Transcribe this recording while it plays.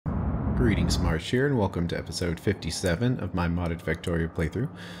Greetings, Marsh here, and welcome to episode 57 of my modded Factorio playthrough.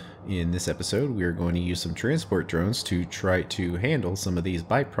 In this episode, we are going to use some transport drones to try to handle some of these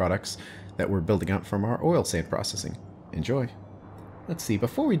byproducts that we're building up from our oil sand processing. Enjoy! Let's see,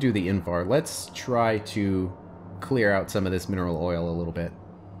 before we do the invar, let's try to clear out some of this mineral oil a little bit,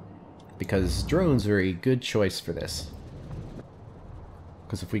 because drones are a good choice for this.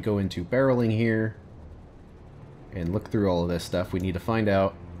 Because if we go into barreling here and look through all of this stuff, we need to find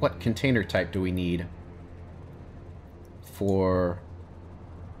out what container type do we need for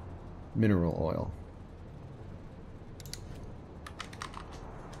mineral oil.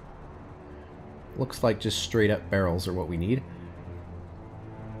 Looks like just straight up barrels are what we need.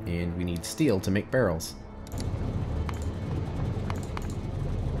 And we need steel to make barrels.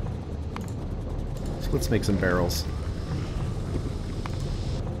 So let's make some barrels.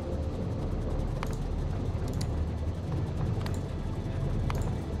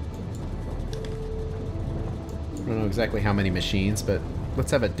 I don't know exactly how many machines, but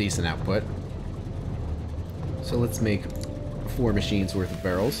let's have a decent output. So let's make 4 machines worth of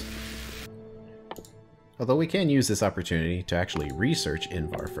barrels. Although we can use this opportunity to actually research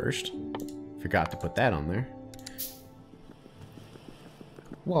invar first. Forgot to put that on there.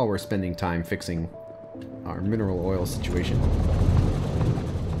 While we're spending time fixing our mineral oil situation.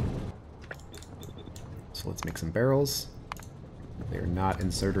 So let's make some barrels. They're not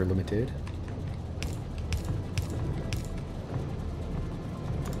inserter limited.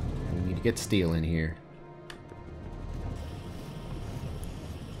 Get steel in here.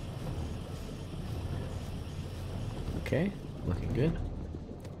 Okay, looking good.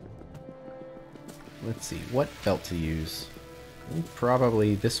 Let's see, what belt to use?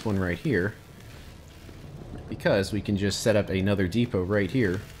 Probably this one right here, because we can just set up another depot right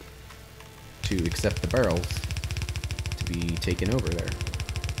here to accept the barrels to be taken over there.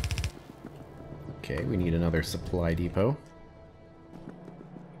 Okay, we need another supply depot.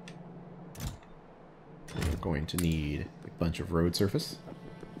 Going to need a bunch of road surface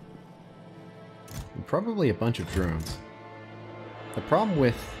and probably a bunch of drones. The problem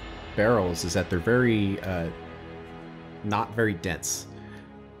with barrels is that they're very not very dense,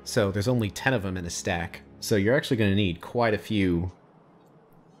 so there's only 10 of them in a stack, so you're actually going to need quite a few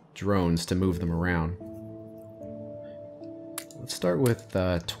drones to move them around. Let's start with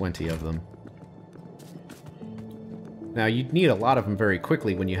 20 of them. Now you'd need a lot of them very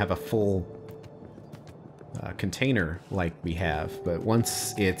quickly when you have a full container like we have, but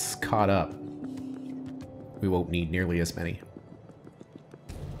once it's caught up, we won't need nearly as many.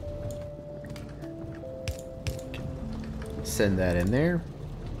 Send that in there.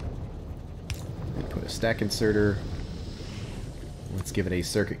 And put a stack inserter. Let's give it a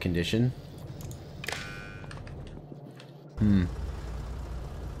circuit condition.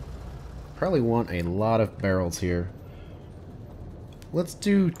 Probably want a lot of barrels here. Let's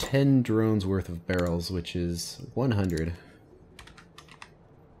do 10 drones worth of barrels, which is 100.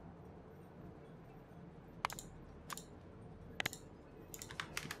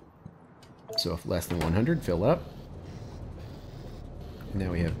 So if less than 100, fill up.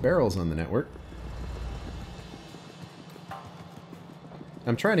 Now we have barrels on the network.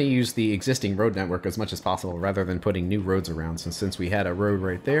 I'm trying to use the existing road network as much as possible rather than putting new roads around. So since we had a road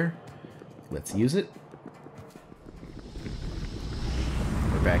right there, let's use it.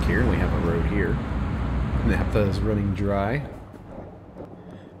 Back here, we have a road here. Naphtha is running dry.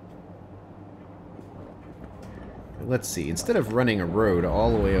 Let's see, instead of running a road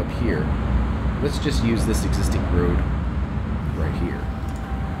all the way up here, let's just use this existing road right here.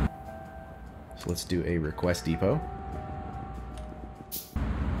 So let's do a request depot.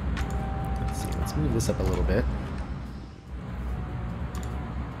 Let's see, let's move this up a little bit.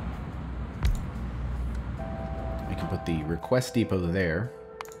 We can put the request depot there.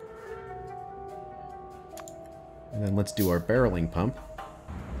 And then let's do our barreling pump.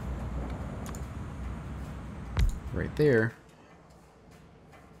 Right there.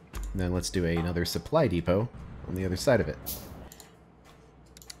 And then let's do another supply depot on the other side of it.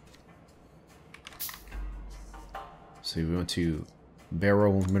 So we want to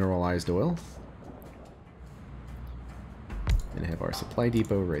barrel mineralized oil. And have our supply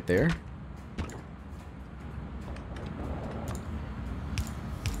depot right there.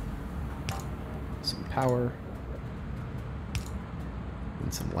 Some power.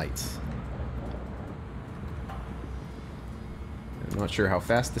 And some lights. I'm not sure how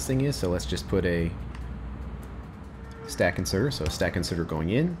fast this thing is, so let's just put a stack inserter. So a stack inserter going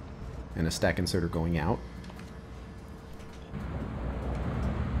in and a stack inserter going out.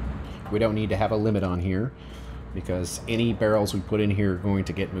 We don't need to have a limit on here. because any barrels we put in here are going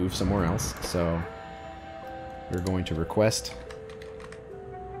to get moved somewhere else. So we're going to request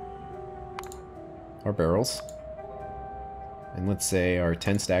our barrels. And let's say our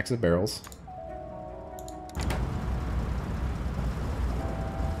 10 stacks of barrels.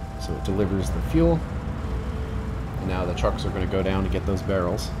 So it delivers the fuel. And now the trucks are going to go down to get those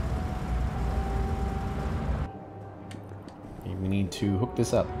barrels. And we need to hook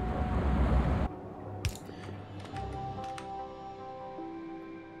this up.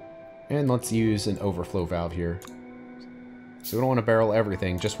 And let's use an overflow valve here. So we don't want to barrel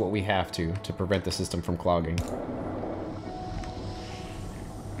everything, just what we have to prevent the system from clogging.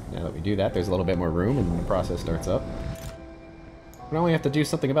 Now that we do that, there's a little bit more room and the process starts up. But now we have to do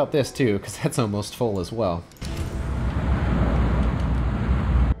something about this too, because that's almost full as well.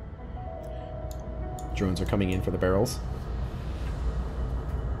 Drones are coming in for the barrels.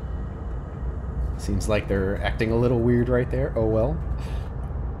 Seems like they're acting a little weird right there. Oh well.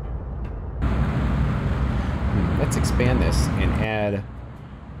 Let's expand this and add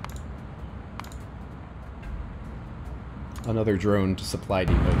another drone supply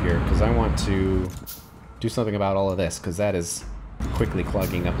depot here, because I want to do something about all of this, because that is quickly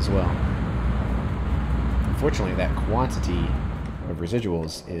clogging up as well. Unfortunately, that quantity of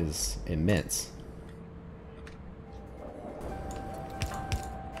residuals is immense.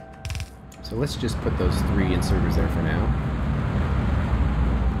 So let's just put those 3 inserters there for now.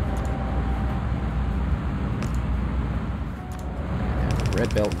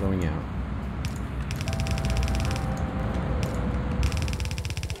 Red belt going out.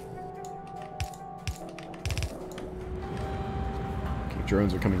 Okay,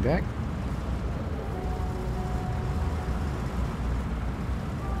 drones are coming back.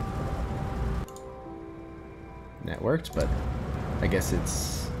 That worked, but I guess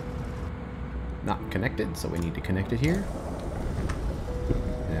it's not connected, so we need to connect it here.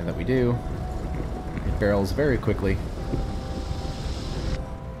 Now that we do, it barrels very quickly.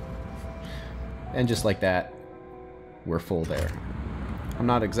 And just like that, we're full there. I'm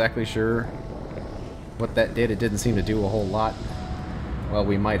not exactly sure what that did. It didn't seem to do a whole lot. Well,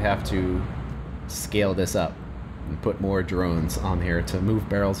 we might have to scale this up and put more drones on here to move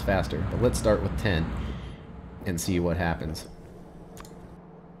barrels faster. But let's start with 10 and see what happens.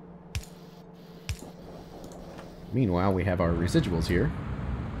 Meanwhile, we have our residuals here.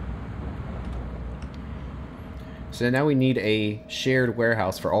 So now we need a shared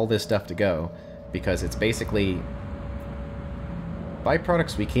warehouse for all this stuff to go, because it's basically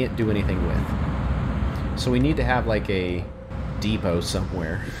byproducts we can't do anything with. So we need to have like a depot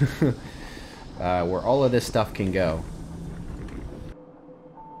somewhere where all of this stuff can go.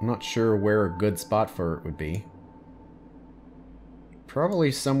 I'm not sure where a good spot for it would be.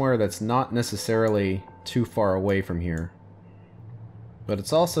 Probably somewhere that's not necessarily too far away from here. But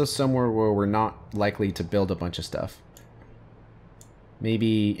it's also somewhere where we're not likely to build a bunch of stuff.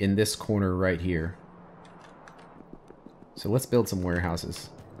 Maybe in this corner right here. So let's build some warehouses.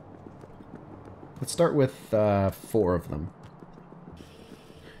 Let's start with 4 of them.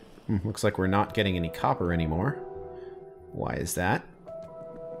 Looks like we're not getting any copper anymore. Why is that?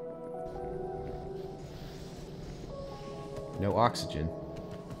 No oxygen.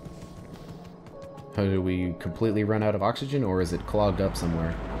 How do we completely run out of oxygen, or is it clogged up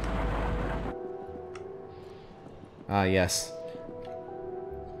somewhere? Ah, yes.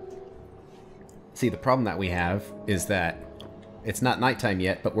 See, the problem that we have is that it's not nighttime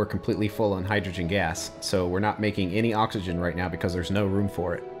yet, but we're completely full on hydrogen gas, so we're not making any oxygen right now because there's no room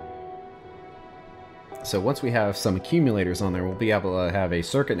for it. So once we have some accumulators on there, we'll be able to have a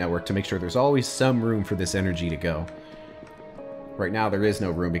circuit network to make sure there's always some room for this energy to go. Right now there is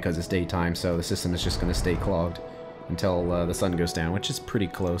no room because it's daytime, so the system is just going to stay clogged until the sun goes down, which is pretty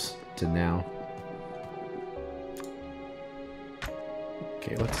close to now.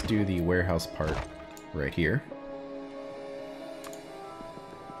 Okay, let's do the warehouse part right here.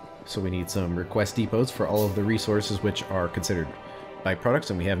 So we need some request depots for all of the resources which are considered byproducts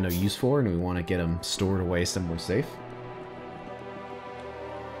and we have no use for, and we want to get them stored away somewhere safe.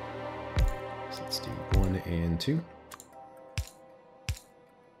 So let's do 1 and 2.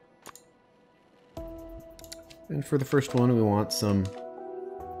 And for the first one, we want some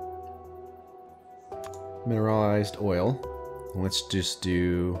mineralized oil. Let's just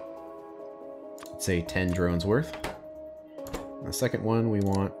do, let's say, 10 drones worth. The second one, we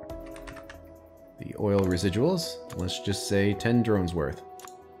want the oil residuals. Let's just say 10 drones worth.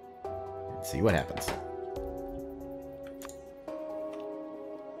 Let's see what happens.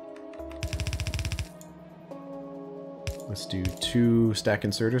 Let's do 2 stack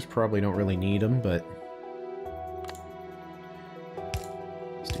inserters. Probably don't really need them, but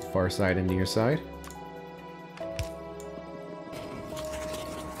far side and near side.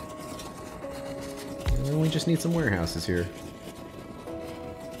 And then we just need some warehouses here.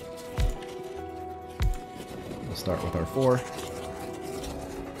 We'll start with our 4.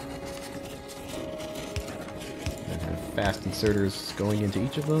 And have fast inserters going into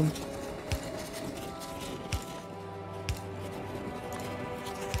each of them.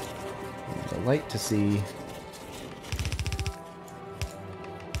 And the light to see.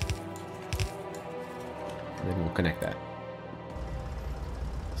 And then we'll connect that.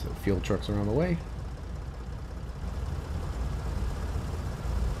 So fuel trucks are on the way.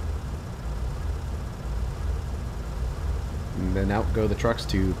 And then out go the trucks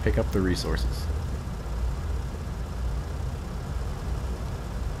to pick up the resources.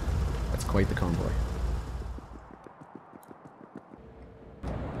 That's quite the convoy.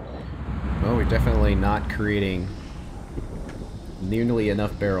 Well, we're definitely not creating nearly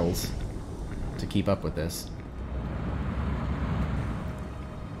enough barrels to keep up with this.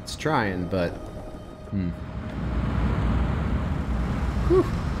 It's trying, but... Whew.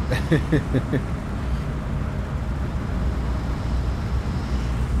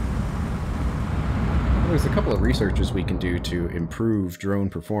 There's a couple of researches we can do to improve drone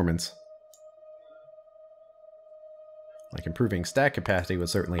performance. Like improving stack capacity would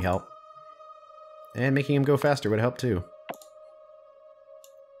certainly help. And making them go faster would help too.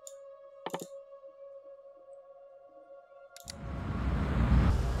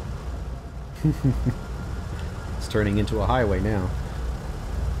 It's turning into a highway now.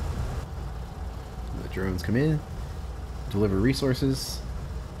 The drones come in, deliver resources,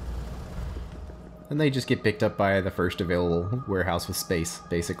 and they just get picked up by the first available warehouse with space,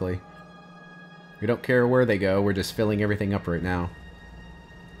 basically. We don't care where they go, we're just filling everything up right now.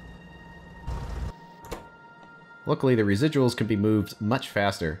 Luckily, the residuals can be moved much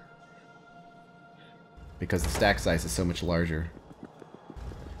faster because the stack size is so much larger.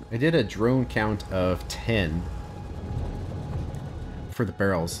 I did a drone count of 10 for the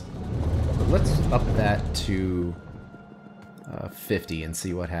barrels, but let's up that to 50 and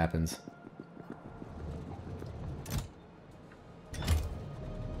see what happens.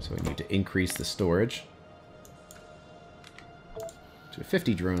 So we need to increase the storage to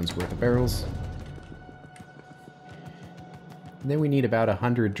 50 drones worth of barrels. And then we need about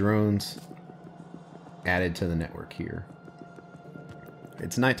 100 drones added to the network here.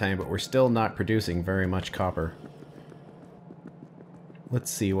 It's nighttime, but we're still not producing very much copper. Let's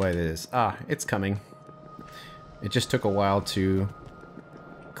see why it is. Ah, it's coming. It just took a while to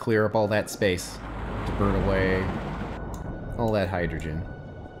clear up all that space, to burn away all that hydrogen.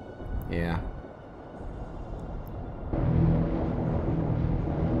 Yeah.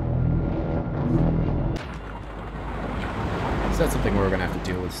 So that's something we're gonna have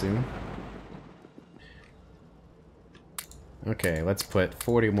to deal with soon. Okay, let's put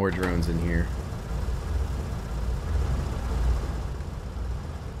 40 more drones in here.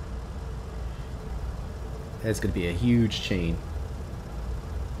 That's gonna be a huge chain.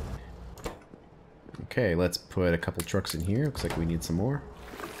 Okay, let's put a couple trucks in here. Looks like we need some more.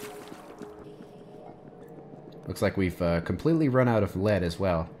 Looks like we've completely run out of lead as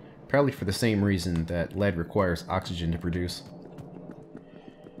well. Probably for the same reason that lead requires oxygen to produce.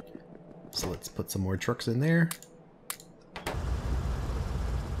 So let's put some more trucks in there.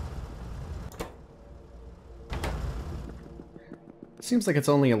 Seems like it's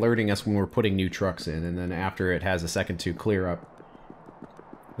only alerting us when we're putting new trucks in, and then after it has a second to clear up,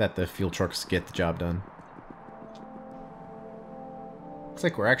 that the fuel trucks get the job done. Looks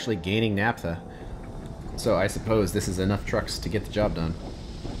like we're actually gaining naphtha. So I suppose this is enough trucks to get the job done.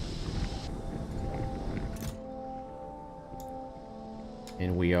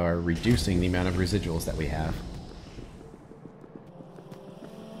 And we are reducing the amount of residuals that we have.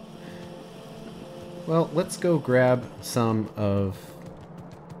 Well, let's go grab some of...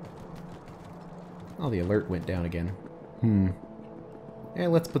 Oh, the alert went down again. And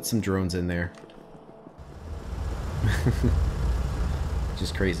let's put some drones in there.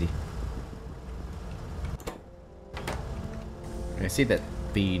 Just crazy. I see that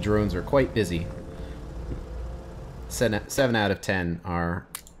the drones are quite busy. 7 out of 10 are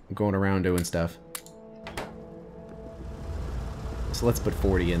going around doing stuff. So let's put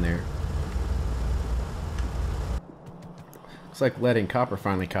 40 in there. Looks like lead and copper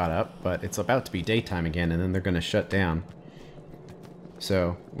finally caught up, but it's about to be daytime again, and then they're going to shut down.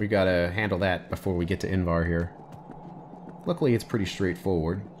 So we got to handle that before we get to Invar here. Luckily, it's pretty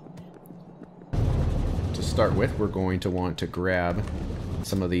straightforward. To start with, we're going to want to grab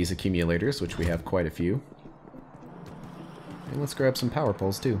some of these accumulators, which we have quite a few. And let's grab some power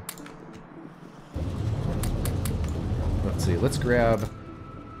poles too. Let's see, let's grab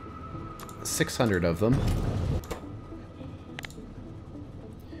 600 of them.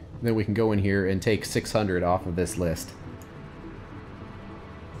 Then we can go in here and take 600 off of this list.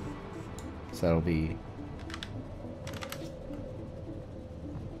 So that'll be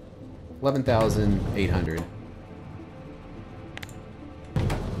 11,800.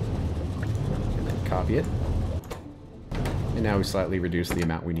 And then copy it. And now we slightly reduce the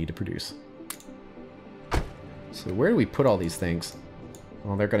amount we need to produce. So where do we put all these things?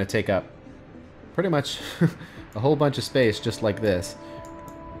 Well, they're going to take up pretty much a whole bunch of space just like this.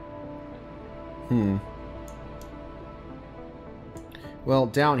 Well,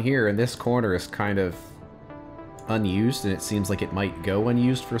 down here in this corner is kind of unused, and it seems like it might go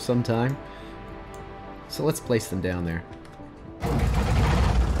unused for some time. So let's place them down there. And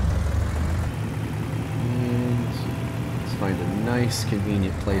let's find a nice,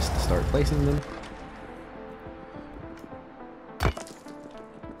 convenient place to start placing them.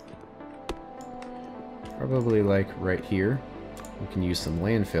 Probably like right here. We can use some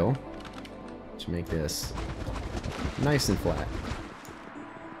landfill to make this nice and flat.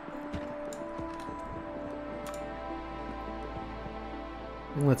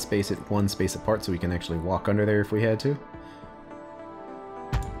 And let's space it one space apart so we can actually walk under there if we had to.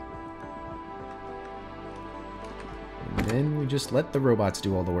 And then we just let the robots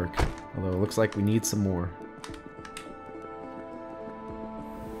do all the work. Although it looks like we need some more.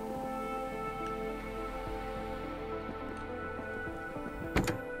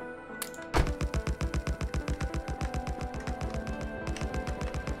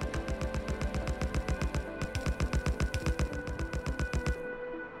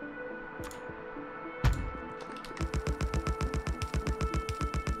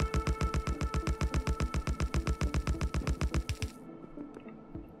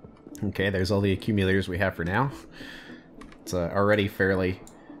 Okay, there's all the accumulators we have for now. It's already fairly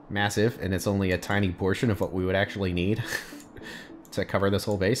massive, and it's only a tiny portion of what we would actually need to cover this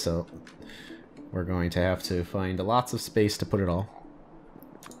whole base, so we're going to have to find lots of space to put it all.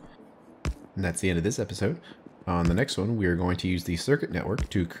 And that's the end of this episode. On the next one, we are going to use the circuit network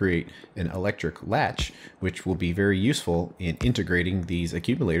to create an electric latch, which will be very useful in integrating these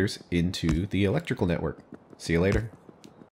accumulators into the electrical network. See you later.